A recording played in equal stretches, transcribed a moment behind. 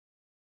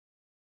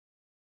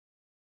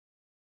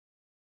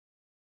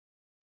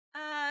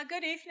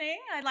Good evening.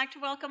 I'd like to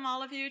welcome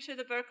all of you to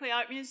the Berkeley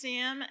Art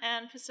Museum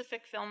and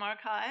Pacific Film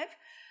Archive.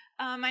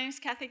 My name is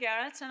Kathy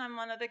Garretts, and I'm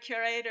one of the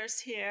curators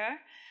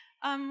here.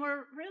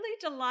 We're really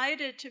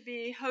delighted to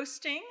be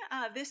hosting.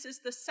 This is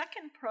the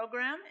second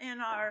program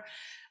in our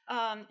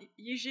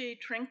Jiří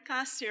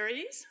Trnka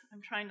series.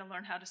 I'm trying to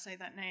learn how to say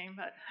that name,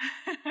 but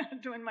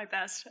doing my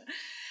best.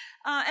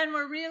 And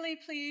we're really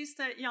pleased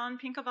that Jan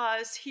Pinkava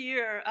is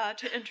here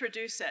to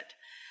introduce it.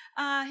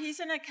 He's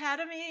an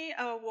Academy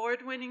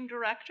Award-winning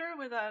director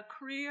with a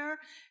career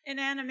in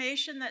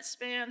animation that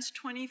spans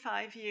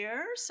 25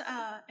 years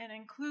and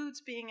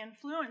includes being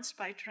influenced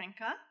by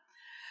Trnka.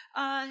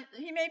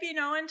 He may be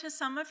known to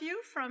some of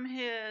you from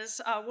his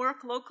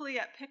work locally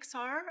at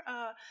Pixar,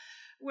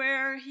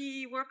 where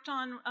he worked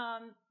on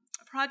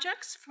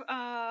projects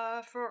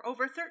for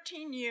over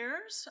 13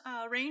 years,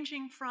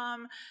 ranging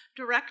from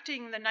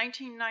directing the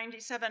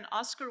 1997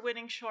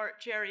 Oscar-winning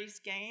short Geri's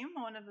Game,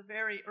 one of the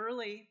very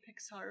early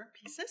Pixar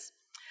pieces,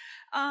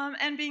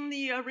 and being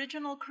the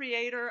original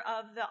creator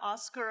of the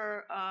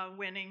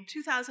Oscar-winning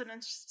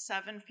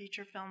 2007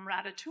 feature film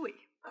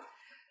Ratatouille,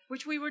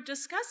 which we were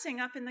discussing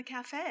up in the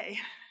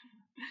cafe.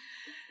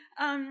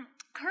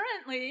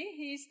 Currently,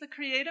 he's the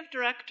creative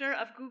director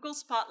of Google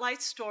Spotlight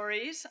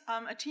Stories,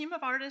 a team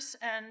of artists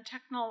and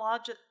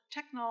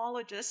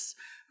technologists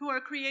who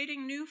are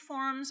creating new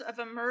forms of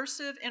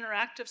immersive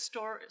interactive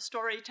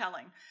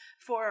storytelling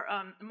for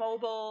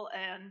mobile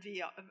and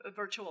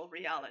virtual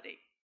reality.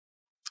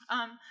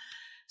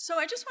 So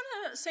I just want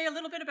to say a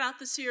little bit about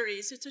the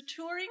series. It's a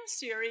touring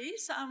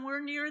series. We're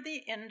near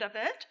the end of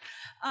it,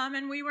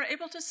 and we were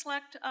able to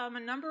select a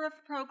number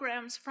of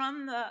programs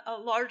from the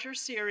larger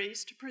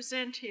series to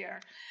present here.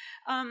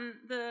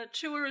 The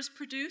tour is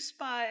produced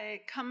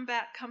by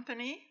Comeback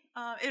Company.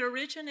 It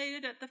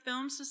originated at the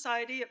Film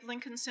Society at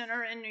Lincoln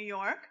Center in New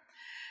York.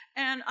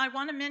 And I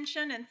want to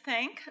mention and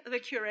thank the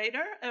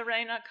curator,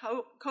 Irena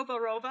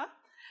Kovarova.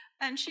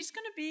 And she's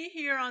going to be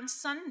here on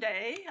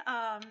Sunday,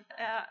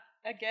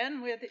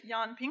 again with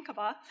Jan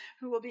Pinkava,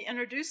 who will be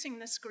introducing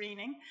the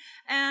screening.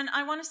 And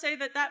I want to say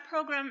that that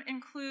program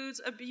includes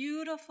a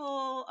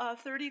beautiful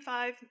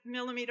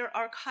 35mm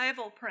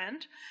archival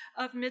print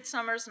of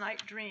Midsummer's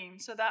Night Dream.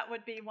 So that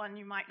would be one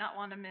you might not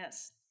want to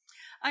miss.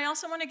 I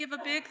also want to give a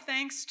big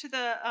thanks to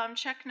the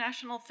Czech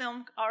National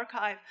Film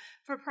Archive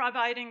for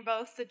providing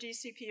both the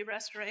DCP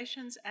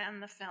restorations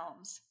and the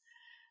films.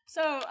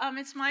 So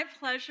it's my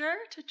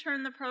pleasure to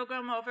turn the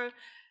program over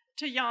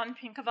to Jan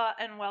Pinkava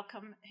and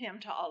welcome him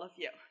to all of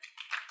you.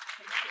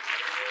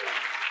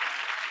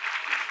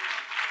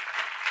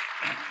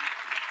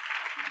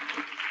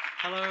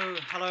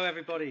 Hello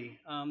everybody.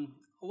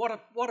 What a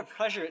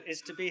pleasure it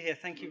is to be here.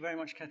 Thank you very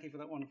much, Kathy, for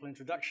that wonderful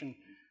introduction.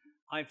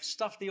 I've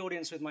stuffed the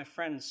audience with my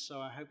friends,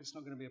 so I hope it's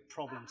not going to be a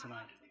problem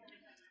tonight.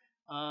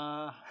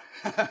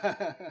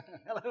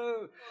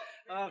 Hello.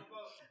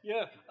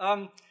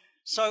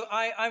 So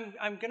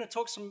I'm going to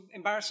talk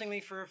embarrassingly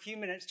for a few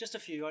minutes, just a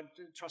few.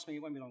 Trust me,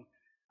 it won't be long.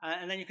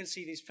 And then you can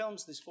see these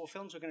films, these 4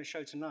 films we're going to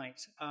show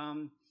tonight.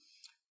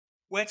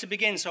 Where to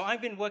begin? So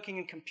I've been working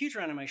in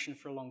computer animation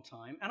for a long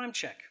time, and I'm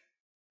Czech.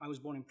 I was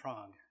born in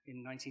Prague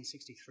in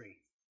 1963.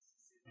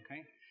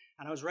 Okay,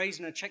 and I was raised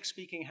in a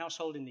Czech-speaking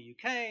household in the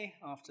UK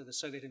after the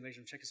Soviet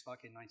invasion of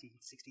Czechoslovakia in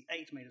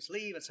 1968 made us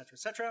leave, etc.,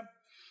 etc.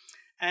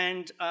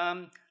 And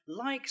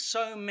like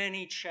so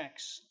many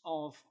Czechs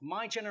of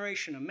my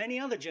generation and many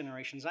other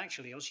generations,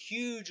 actually, I was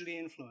hugely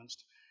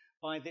influenced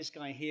by this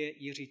guy here,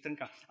 Jiří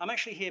Trnka. I'm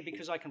actually here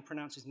because I can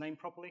pronounce his name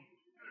properly.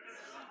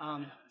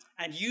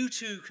 And you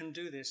too can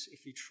do this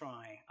if you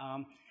try.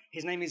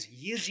 His name is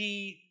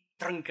Jiří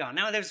Trnka.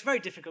 Now, it's very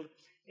difficult.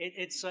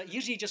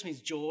 Jiří just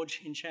means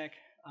George in Czech.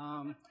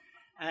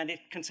 And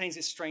it contains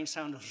this strange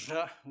sound of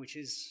R, which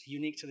is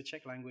unique to the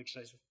Czech language, so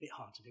it's a bit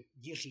hard to do.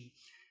 Jiří.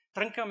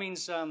 Trnka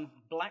means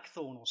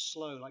blackthorn or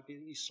sloe, like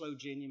the sloe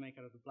gin you make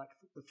out of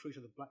the fruit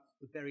of the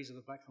berries of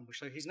the blackthorn bush.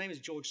 So his name is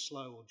George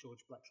Sloe or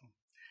George Blackthorn.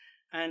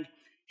 And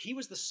he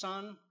was the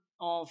son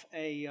of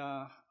a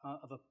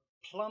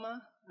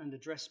plumber and a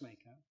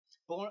dressmaker,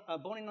 born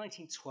in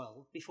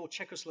 1912, before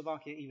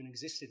Czechoslovakia even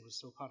existed, was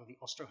still part of the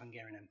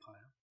Austro-Hungarian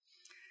Empire.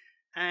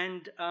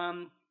 And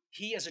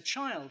he, as a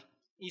child,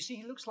 you see,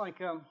 he looks like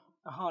a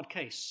hard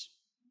case.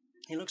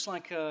 He looks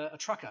like a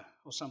trucker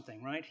or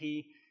something, right?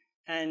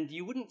 And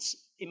you wouldn't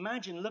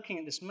imagine looking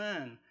at this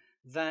man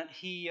that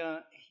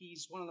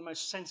he's one of the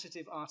most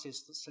sensitive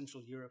artists that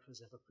Central Europe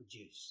has ever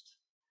produced.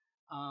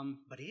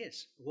 But he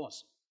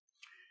was.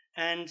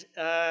 And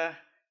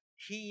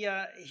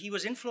he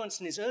was influenced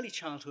in his early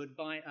childhood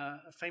by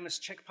a famous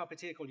Czech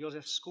puppeteer called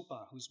Josef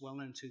Skupa, who's well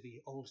known to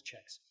the old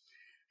Czechs.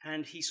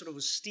 And he sort of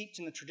was steeped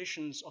in the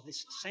traditions of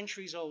this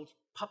centuries-old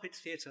puppet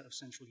theater of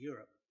Central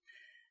Europe.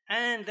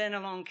 And then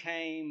along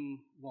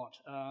came what?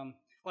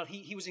 Well,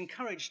 he was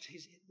encouraged.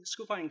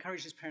 Skupa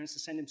encouraged his parents to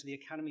send him to the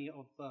Academy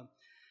of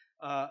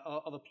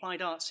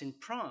Applied Arts in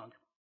Prague,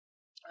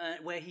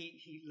 where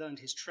he learned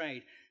his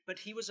trade. But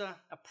he was a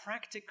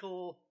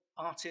practical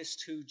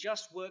artist who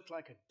just worked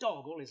like a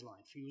dog all his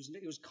life. He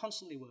was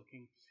constantly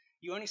working.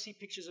 You only see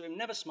pictures of him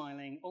never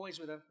smiling, always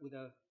with a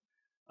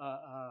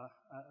a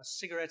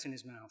cigarette in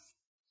his mouth,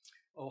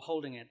 or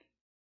holding it.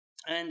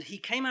 And he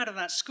came out of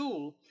that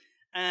school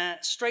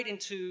straight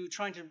into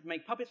trying to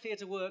make puppet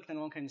theatre work. Then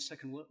along came the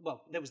Second World.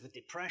 Well, there was the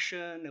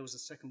Depression. There was the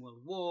Second World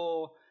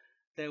War.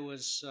 He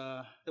was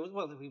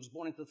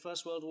born into the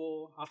First World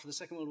War. After the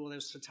Second World War, there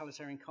was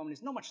totalitarian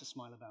communism. Not much to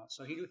smile about.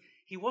 So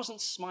he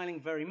wasn't smiling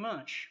very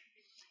much.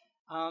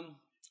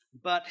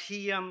 But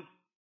he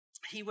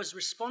was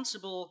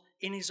responsible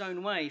in his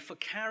own way for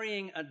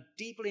carrying a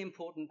deeply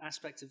important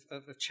aspect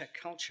of Czech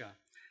culture.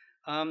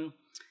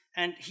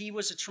 And he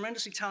was a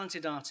tremendously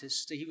talented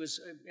artist. He was,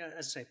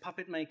 as I say, a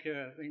puppet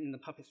maker in the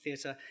puppet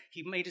theatre.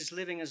 He made his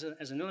living as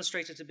an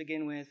illustrator to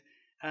begin with.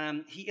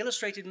 He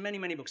illustrated many,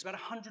 many books, about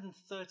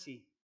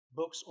 130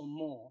 books or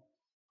more.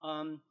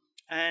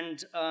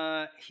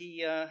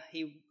 He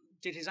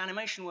did his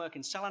animation work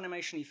in cell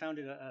animation. He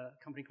founded a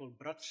company called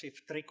Bratři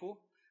v triku,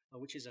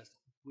 which is a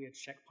weird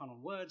Czech pun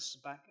on words,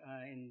 back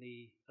in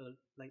the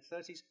late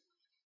 30s.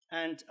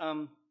 And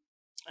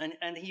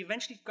he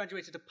eventually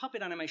graduated to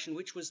puppet animation,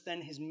 which was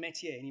then his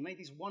métier, and he made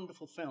these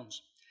wonderful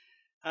films.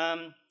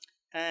 I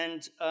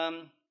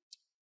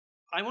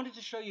wanted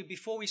to show you,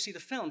 before we see the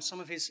film,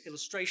 some of his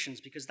illustrations,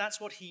 because that's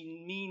what he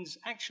means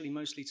actually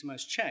mostly to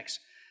most Czechs.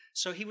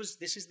 So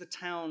this is the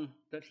town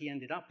that he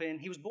ended up in.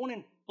 He was born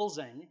in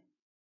Plzeň,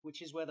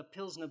 which is where the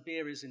Pilsner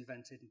beer is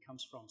invented and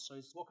comes from. So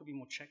what could be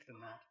more Czech than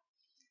that?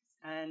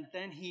 And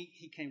then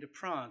he came to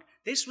Prague.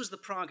 This was the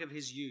Prague of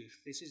his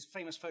youth. This is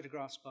famous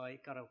photographs by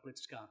Karel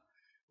Plitzka,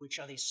 which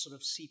are these sort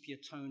of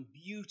sepia-toned,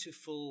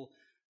 beautiful,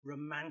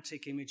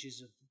 romantic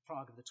images of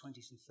Prague of the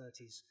 20s and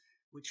 30s,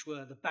 which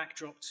were the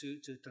backdrop to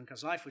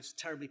Trnka's life, which is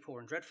terribly poor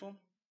and dreadful.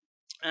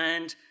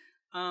 And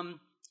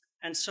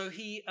so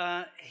he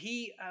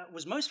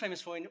was most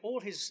famous for, in all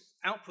his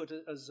output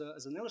as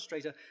an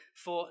illustrator,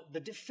 for the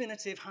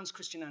definitive Hans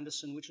Christian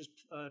Andersen, which was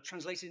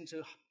translated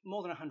into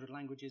more than 100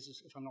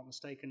 languages, if I'm not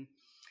mistaken.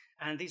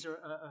 And these are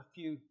a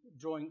few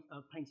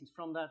paintings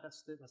from that.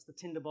 That's the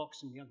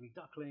Tinderbox and the Ugly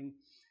Duckling.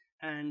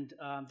 And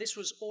this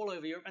was all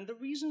over Europe. And the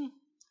reason,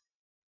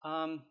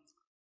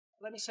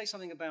 let me say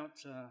something about,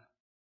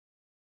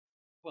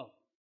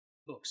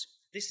 books.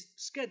 This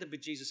scared the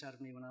bejesus out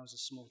of me when I was a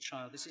small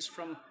child. This is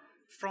from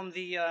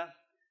the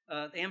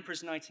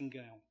Emperor's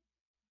Nightingale.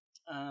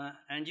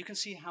 And you can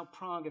see how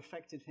Prague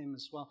affected him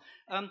as well.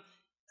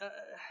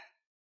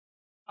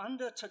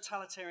 Under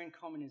totalitarian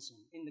communism,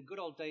 in the good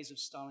old days of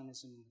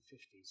Stalinism in the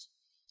 50s,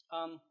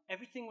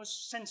 everything was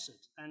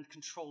censored and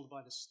controlled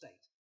by the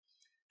state.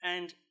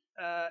 And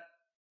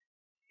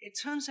it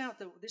turns out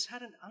that this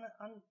had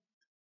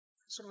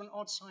sort of an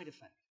odd side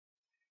effect.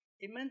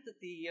 It meant that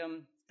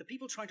the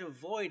people trying to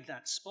avoid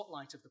that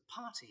spotlight of the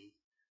party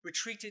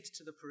retreated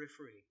to the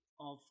periphery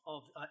of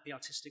the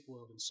artistic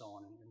world and so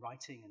on, and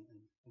writing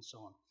and so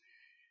on.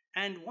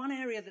 And one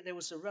area that they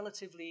were sort of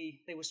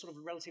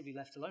relatively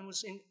left alone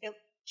was in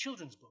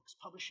children's books,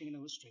 publishing and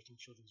illustrating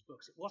children's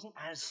books. It wasn't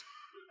as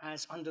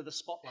under the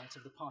spotlight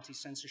of the party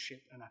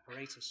censorship and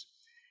apparatus.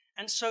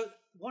 And so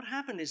what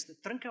happened is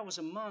that Trnka was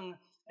among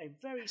a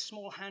very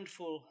small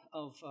handful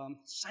of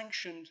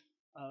sanctioned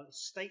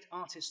state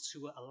artists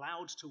who were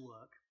allowed to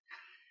work.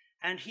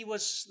 And he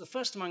was the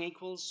first among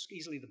equals,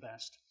 easily the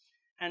best.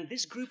 And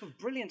this group of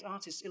brilliant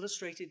artists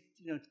illustrated,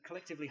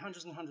 collectively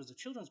hundreds and hundreds of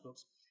children's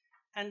books.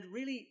 And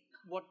really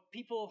what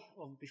people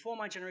before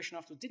my generation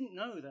after didn't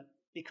know, that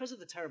because of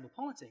the terrible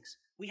politics,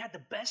 we had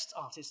the best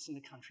artists in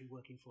the country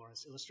working for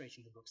us,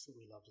 illustrating the books that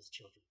we loved as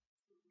children.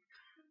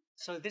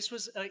 So this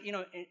was,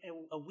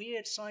 a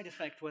weird side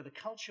effect where the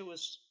culture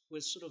was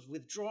sort of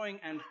withdrawing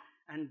and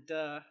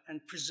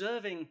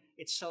preserving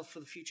itself for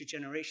the future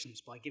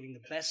generations by giving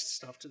the best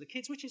stuff to the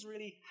kids, which is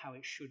really how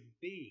it should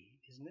be,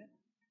 isn't it?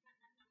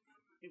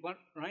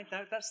 Right?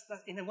 That's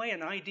in a way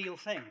an ideal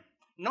thing.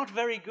 Not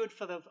very good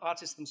for the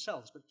artists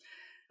themselves, but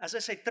as I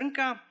say,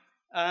 Trnka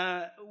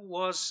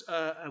was,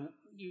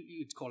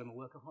 you'd call him a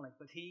workaholic,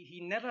 but he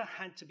never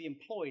had to be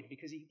employed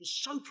because he was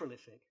so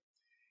prolific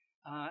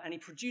and he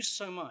produced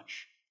so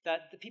much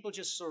that the people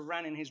just sort of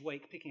ran in his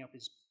wake, picking up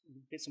his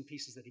bits and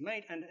pieces that he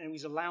made, and he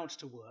was allowed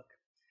to work.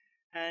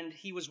 And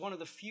he was one of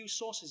the few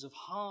sources of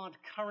hard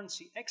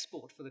currency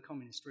export for the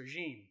communist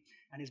regime.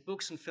 And his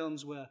books and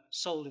films were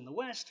sold in the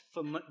West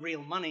for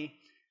real money,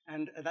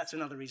 and that's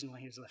another reason why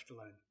he was left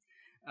alone.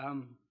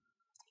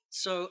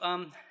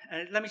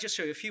 Let me just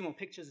show you a few more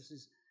pictures. This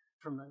is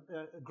from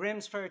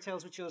Grimm's fairy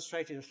tales, which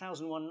illustrated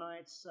 1001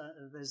 Nights.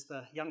 There's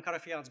the Jan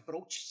Pinkava's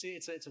Broučci.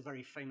 It's a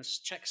very famous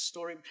Czech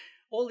story.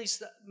 All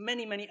these,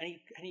 many, and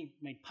he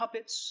made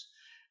puppets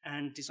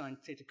and designed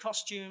theatre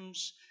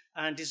costumes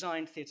and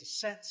designed theatre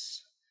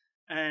sets.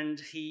 And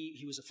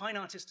he was a fine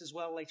artist as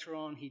well later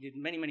on. He did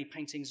many, many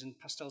paintings and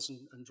pastels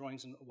and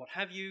drawings and what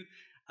have you.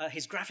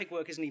 His graphic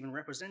work isn't even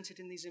represented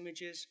in these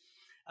images.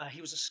 He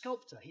was a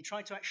sculptor. He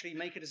tried to actually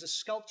make it as a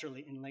sculptor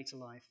in later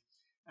life.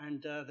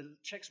 And the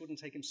Czechs wouldn't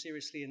take him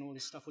seriously, and all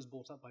his stuff was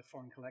bought up by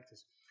foreign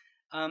collectors.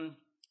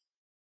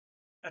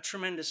 A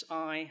tremendous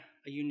eye,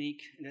 a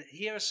unique...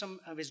 Here are some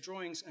of his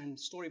drawings and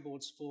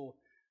storyboards for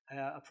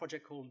a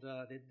project called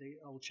the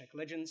Old Czech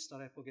Legends,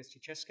 Staré pověsti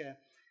české,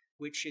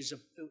 which is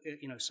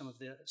some of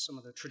the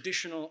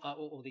traditional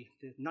or the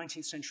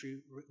 19th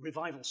century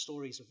revival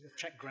stories of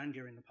Czech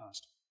grandeur in the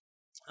past.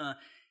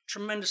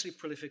 Tremendously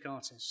prolific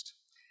artist,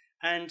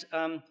 and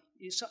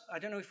I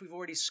don't know if we've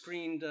already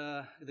screened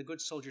The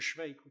Good Soldier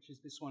Švejk, which is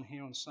this one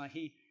here on site.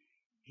 He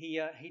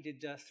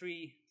did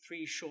three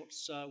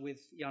shorts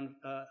with Jan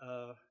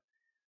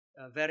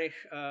Verich.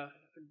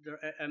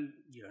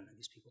 You don't know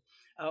these people.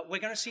 We're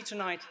going to see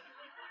tonight.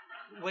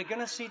 We're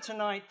going to see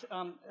tonight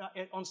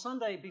on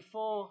Sunday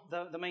before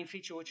the main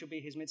feature, which will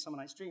be his Midsummer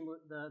Night's Dream.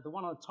 The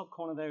one on the top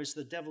corner there is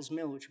The Devil's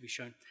Mill, which will be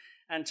shown.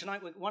 And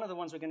tonight, one of the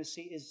ones we're going to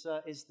see is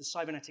The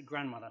Cybernetic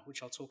Grandmother,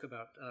 which I'll talk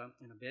about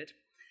in a bit.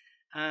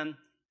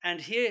 And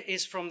here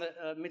is from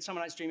the Midsummer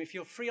Night's Dream. If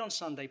you're free on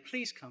Sunday,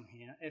 please come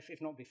here,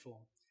 if not before,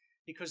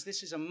 because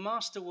this is a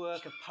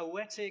masterwork, a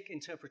poetic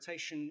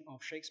interpretation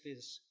of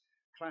Shakespeare's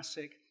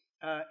classic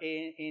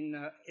in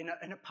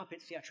a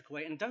puppet theatrical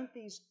way. And don't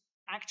these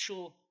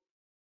actual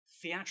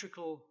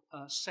theatrical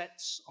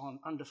sets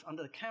under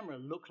the camera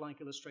look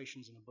like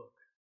illustrations in a book?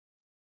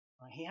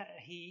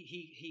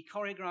 He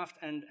choreographed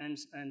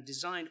and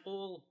designed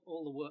all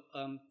the work,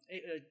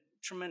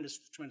 tremendous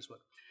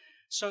work.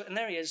 So, and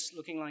there he is,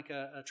 looking like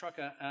a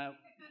trucker,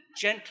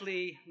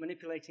 gently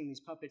manipulating these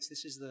puppets.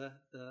 This is the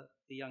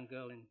young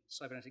girl in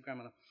Cybernetic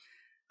Grandmother.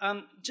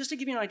 Just to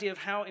give you an idea of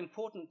how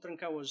important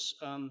Trnka was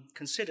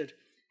considered,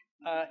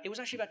 it was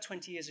actually about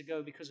 20 years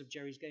ago, because of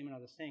Geri's Game and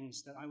Other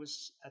Things, that I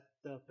was at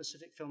the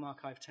Pacific Film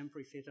Archive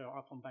Temporary Theatre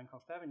up on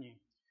Bancroft Avenue.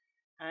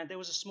 And there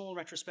was a small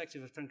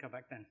retrospective of Trnka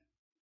back then.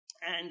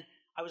 And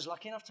I was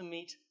lucky enough to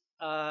meet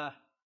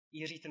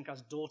Jiří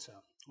Trnka's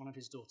daughter, one of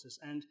his daughters.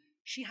 And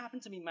she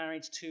happened to be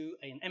married to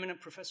an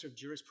eminent professor of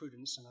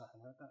jurisprudence and a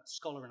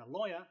scholar and a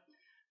lawyer,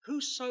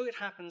 who, so it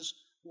happens,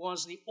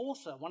 was the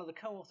author, one of the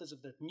co-authors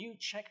of the new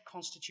Czech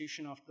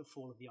constitution after the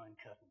fall of the Iron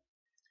Curtain.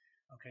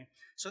 Okay,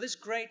 so this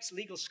great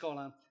legal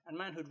scholar and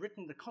man who'd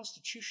written the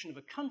constitution of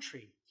a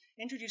country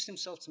introduced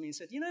himself to me and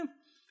said, you know,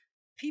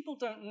 people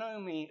don't know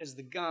me as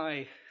the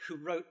guy who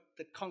wrote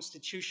the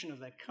constitution of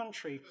their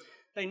country.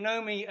 They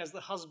know me as the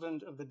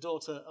husband of the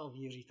daughter of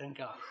Jiří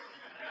Trnka.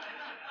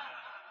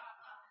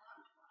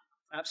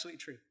 Absolutely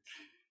true.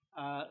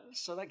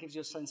 So that gives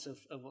you a sense of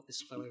what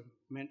this fellow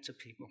meant to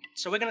people.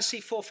 So we're going to see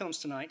 4 films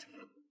tonight.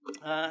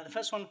 The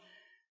first one,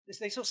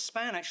 they sort of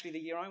span, actually, the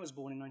year I was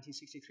born in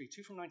 1963.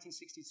 2 from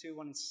 1962,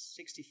 one in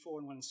 64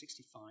 and one in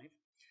 65.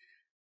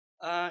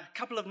 A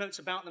couple of notes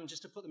about them,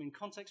 just to put them in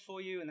context for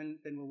you, and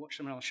then we'll watch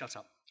them and I'll shut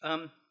up.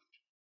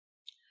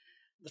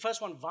 The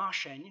first one,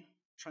 Vášeň,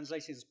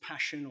 translated as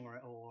passion,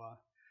 or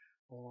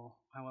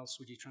how else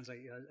would you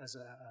translate it, as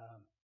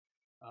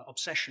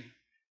obsession.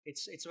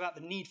 It's about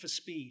the need for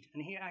speed,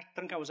 and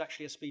Trnka was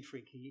actually a speed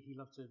freak. He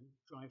loved to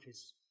drive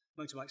his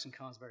motorbikes and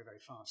cars very, very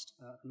fast.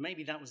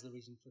 Maybe that was the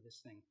reason for this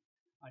thing.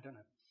 I don't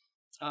know.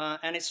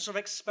 And it's a sort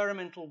of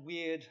experimental,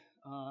 weird,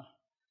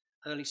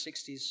 early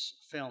 60s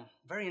film.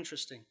 Very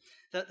interesting.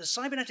 The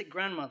Cybernetic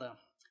Grandmother,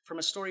 from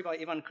a story by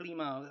Ivan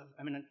Klima,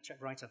 eminent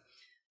Czech writer,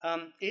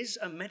 is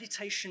a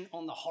meditation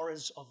on the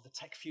horrors of the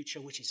tech future,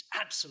 which is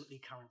absolutely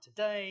current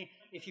today,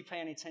 if you pay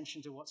any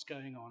attention to what's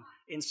going on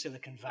in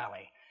Silicon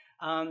Valley.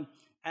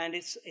 And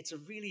it's a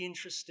really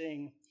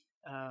interesting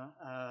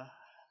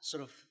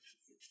sort of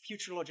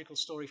futurological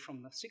story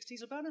from the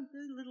 60s about a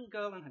little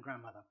girl and her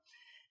grandmother.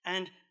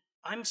 And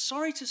I'm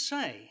sorry to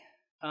say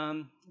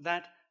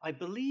that I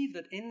believe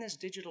that in this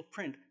digital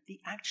print, the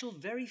actual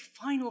very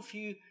final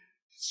few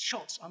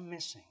shots are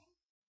missing,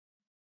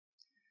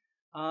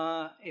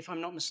 if I'm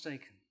not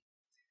mistaken.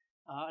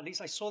 At least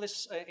I saw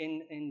this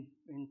in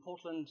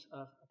Portland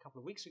a couple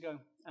of weeks ago,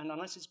 and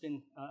unless it's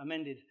been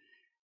amended,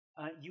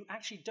 you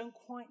actually don't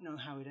quite know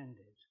how it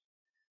ended.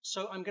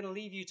 So I'm going to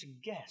leave you to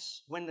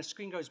guess, when the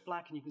screen goes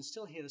black and you can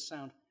still hear the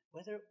sound,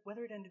 whether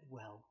it ended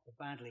well or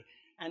badly.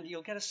 And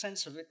you'll get a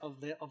sense of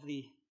the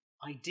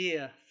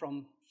idea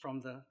from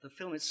the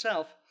film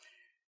itself.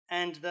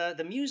 And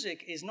the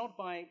music is not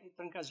by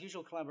Trnka's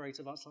usual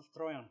collaborator, Václav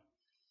Trojan,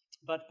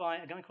 but by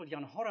a guy called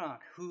Jan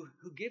Horák, who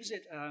gives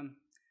it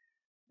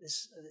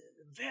this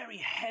very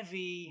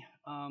heavy,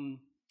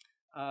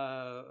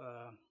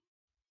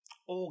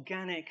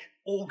 organic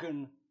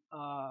organ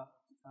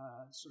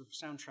sort of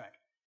soundtrack.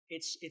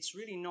 It's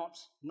really not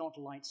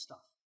light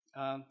stuff.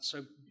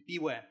 So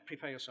beware,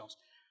 prepare yourselves.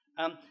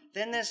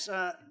 Then there's,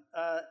 from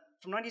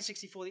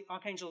 1964, The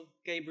Archangel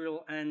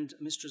Gabriel and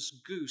Mistress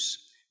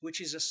Goose, which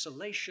is a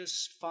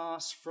salacious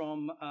farce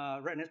from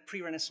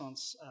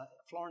pre-Renaissance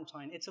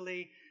Florentine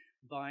Italy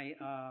by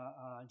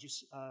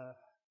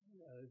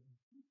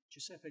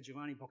Giuseppe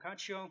Giovanni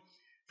Boccaccio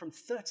from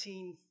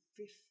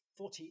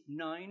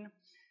 1349,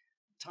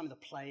 time of the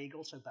plague,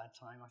 also bad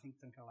time. I think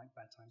Trnka liked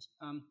bad times.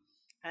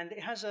 And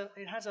it has a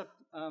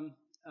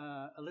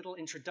little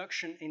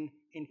introduction in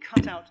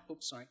cutout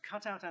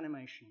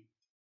animation.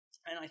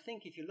 And I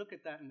think if you look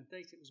at that and the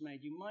date it was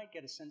made, you might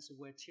get a sense of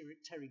where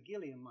Terry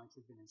Gilliam might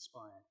have been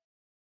inspired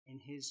in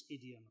his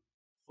idiom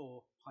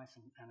for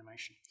Python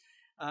animation.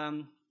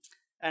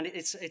 And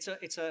it's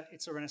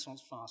a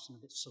Renaissance farce and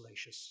a bit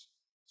salacious.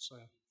 So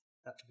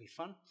that will be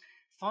fun.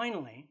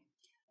 Finally,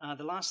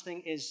 the last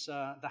thing is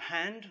The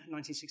Hand,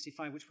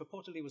 1965, which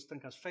purportedly was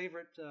Trnka's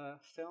favorite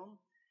film.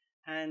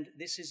 And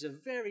this is a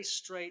very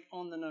straight,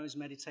 on-the-nose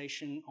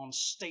meditation on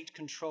state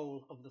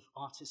control of the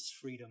artist's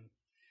freedom.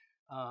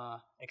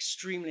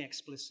 Extremely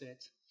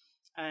explicit.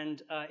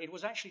 And it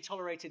was actually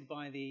tolerated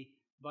by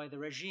the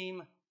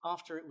regime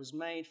after it was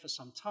made for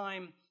some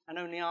time, and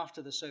only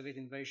after the Soviet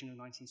invasion of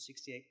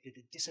 1968 did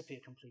it disappear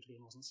completely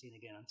and wasn't seen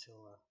again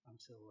until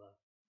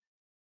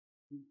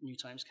new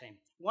times came.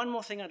 One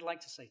more thing I'd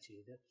like to say to you.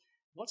 That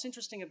what's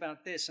interesting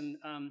about this, and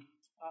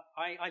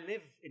I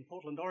live in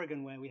Portland,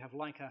 Oregon, where we have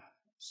Leica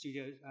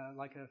Studios,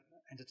 Leica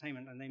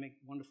Entertainment, and they make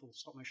wonderful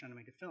stop-motion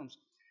animated films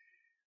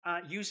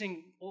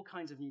using all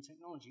kinds of new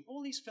technology.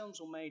 All these films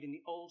were made in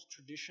the old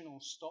traditional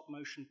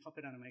stop-motion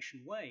puppet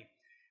animation way,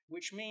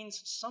 which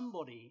means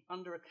somebody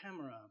under a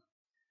camera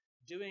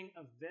doing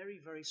a very,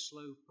 very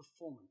slow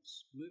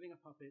performance, moving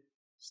a puppet,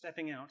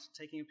 stepping out,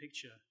 taking a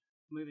picture,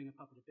 moving a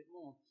puppet a bit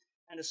more.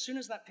 And as soon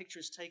as that picture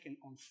is taken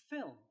on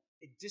film,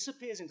 it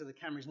disappears into the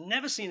camera, is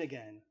never seen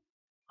again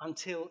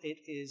until it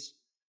is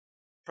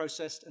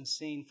processed and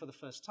seen for the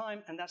first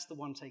time, and that's the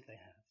one take they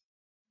have.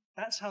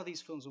 That's how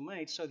these films were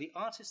made. So the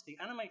artists, the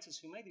animators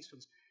who made these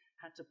films,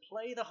 had to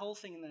play the whole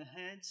thing in their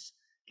heads,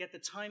 get the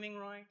timing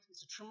right.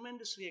 It's a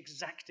tremendously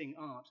exacting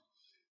art.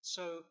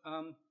 So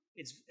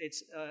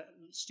it's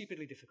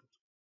stupidly difficult.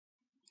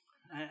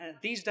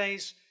 These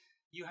days,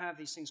 you have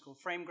these things called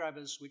frame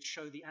grabbers, which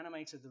show the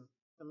animator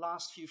the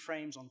last few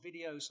frames on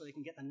video so they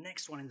can get the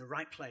next one in the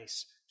right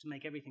place to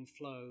make everything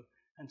flow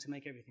and to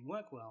make everything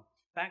work well.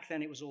 Back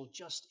then, it was all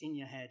just in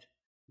your head,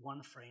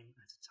 one frame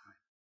at a time.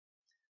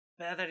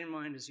 Bear that in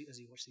mind as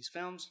you watch these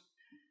films.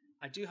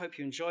 I do hope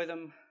you enjoy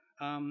them.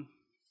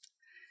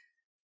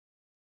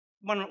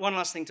 One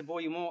last thing to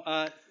bore you more.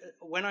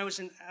 When I was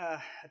at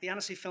the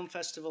Annecy Film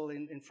Festival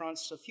in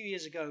France a few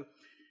years ago,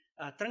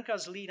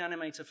 Trnka's lead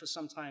animator for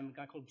some time, a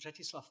guy called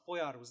Břetislav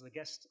Pojar, was the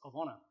guest of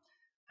honor.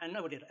 And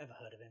nobody had ever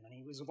heard of him. And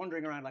he was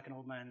wandering around like an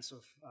old man,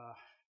 sort of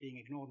being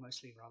ignored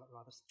mostly,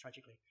 rather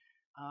tragically.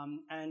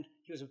 And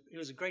he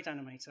was a great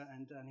animator,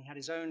 and he had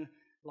his own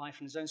life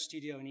and his own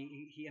studio, and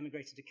he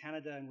emigrated to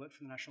Canada and worked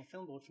for the National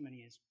Film Board for many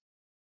years.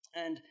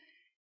 And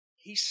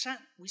we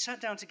sat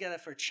down together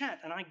for a chat,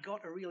 and I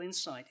got a real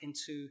insight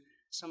into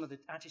some of the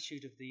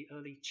attitude of the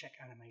early Czech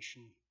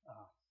animation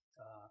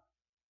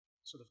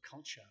sort of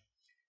culture.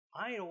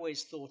 I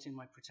always thought in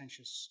my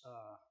pretentious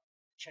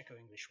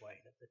Czecho-English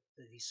way that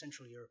these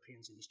Central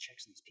Europeans and these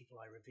Czechs and these people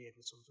I revered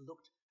were sort of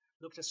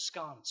looked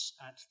askance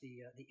at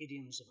the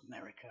idioms of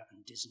America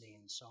and Disney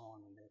and so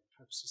on, and their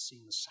purposes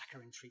seeing the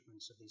saccharine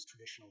treatments of these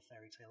traditional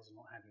fairy tales and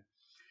what have you.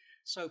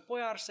 So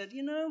Pojar said,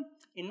 you know,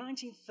 in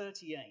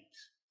 1938,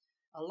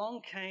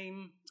 along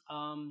came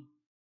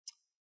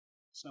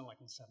Snow White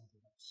and the Seven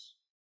Dwarfs.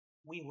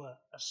 We were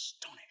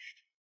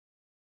astonished.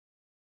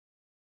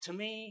 To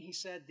me, he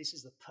said, this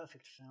is the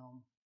perfect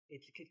film.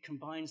 It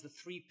combines the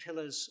three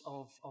pillars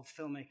of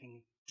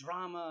filmmaking: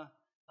 drama,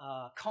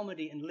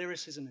 comedy, and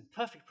lyricism in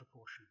perfect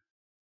proportion.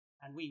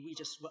 And we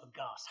just were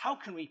aghast. How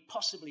can we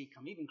possibly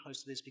come even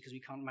close to this, because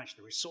we can't match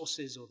the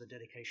resources or the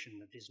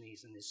dedication of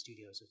Disney's and the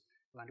studios of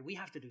Orlando. We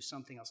have to do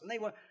something else. And they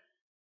were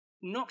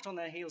knocked on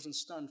their heels and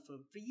stunned for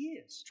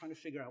years, trying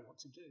to figure out what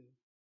to do.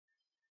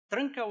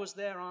 Trnka was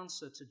their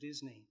answer to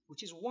Disney,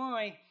 which is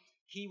why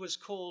he was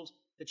called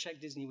the Czech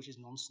Disney, which is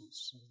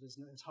nonsense.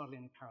 There's hardly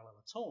any parallel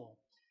at all.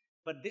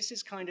 But this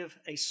is kind of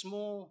a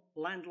small,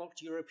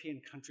 landlocked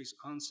European country's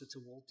answer to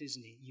Walt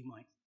Disney, you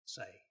might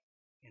say,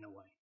 in a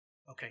way.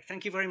 Okay,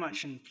 thank you very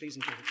much, and please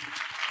enjoy the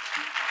talk.